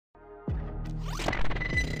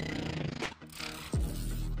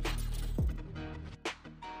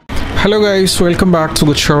Hello guys, welcome back to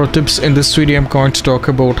the Charo Tips. In this video I'm going to talk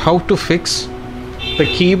about how to fix the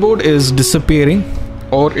keyboard is disappearing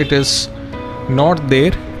or it is not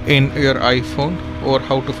there in your iPhone, or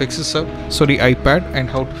how to fix this up, iPad, and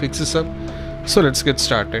how to fix this up. So let's get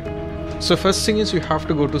started. So first thing is you have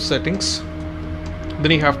to go to settings, then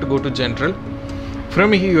you have to go to general.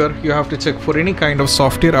 From here you have to check for any kind of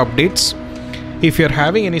software updates. If you're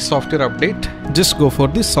having any software update, just go for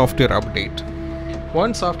the software update.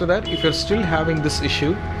 Once after that, if you're still having this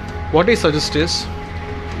issue, what I suggest is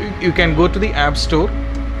you can go to the App Store.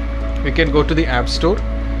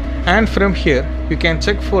 And from here you can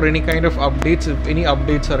check for any kind of updates. If any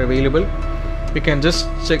updates are available, you can just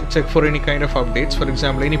check for any kind of updates, for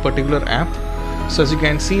example any particular app. So as you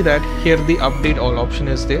can see that here the update all option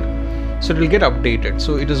is there, so it will get updated.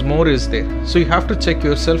 So it is more is there, so you have to check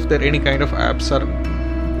yourself that any kind of apps are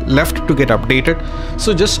left to get updated,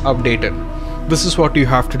 so just update it. This is what you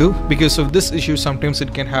have to do. Because of this issue, sometimes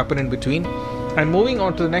it can happen in between. And moving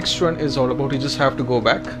on to the next one is all about, you just have to go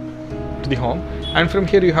back to the home, and from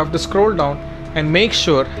here you have to scroll down and make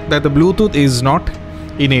sure that the Bluetooth is not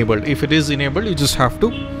enabled. If it is enabled, you just have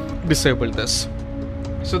to disable this.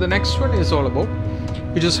 So the next one is all about,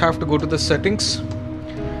 you just have to go to the settings.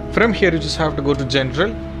 From here you just have to go to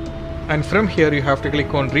general, and from here you have to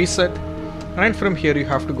click on reset, and from here you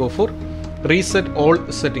have to go for reset all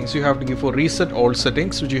settings. You have to give for reset all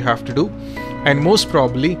settings, which you have to do, and most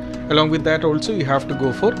probably along with that also you have to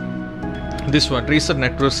go for this one, reset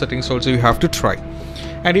network settings, also you have to try.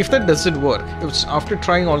 And if that doesn't work, if after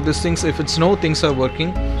trying all these things, if it's no things are working,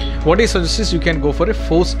 what I suggest is you can go for a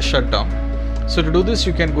force shutdown. So to do this,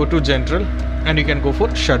 you can go to general and you can go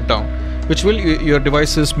for shutdown, which will your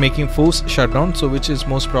device is making force shutdown, so which is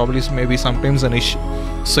most probably maybe sometimes an issue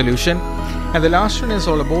solution. And the last one is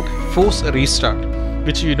all about force restart,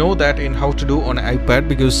 which you know that in how to do on iPad,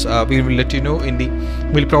 because we will let you know in the,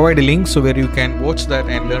 we'll provide a link so where you can watch that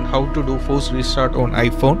and learn how to do force restart on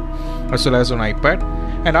iPhone as well as on iPad.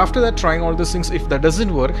 And after that, trying all these things, if that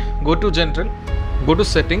doesn't work, go to general, go to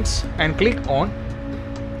settings and click on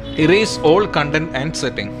erase all content and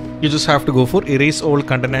setting. You just have to go for erase all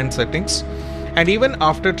content and settings, and even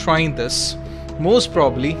after trying this, most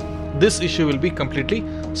probably this issue will be completely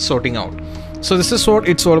sorting out. So this is what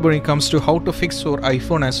it's all about when it comes to how to fix your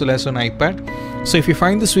iPhone as well as on iPad. So if you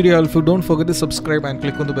find this video helpful, don't forget to subscribe and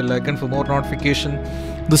click on the bell icon for more notification.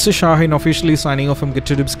 This is Shahin officially signing off from Get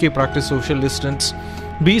to Tips. Practice social distance,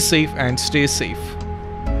 be safe and stay safe.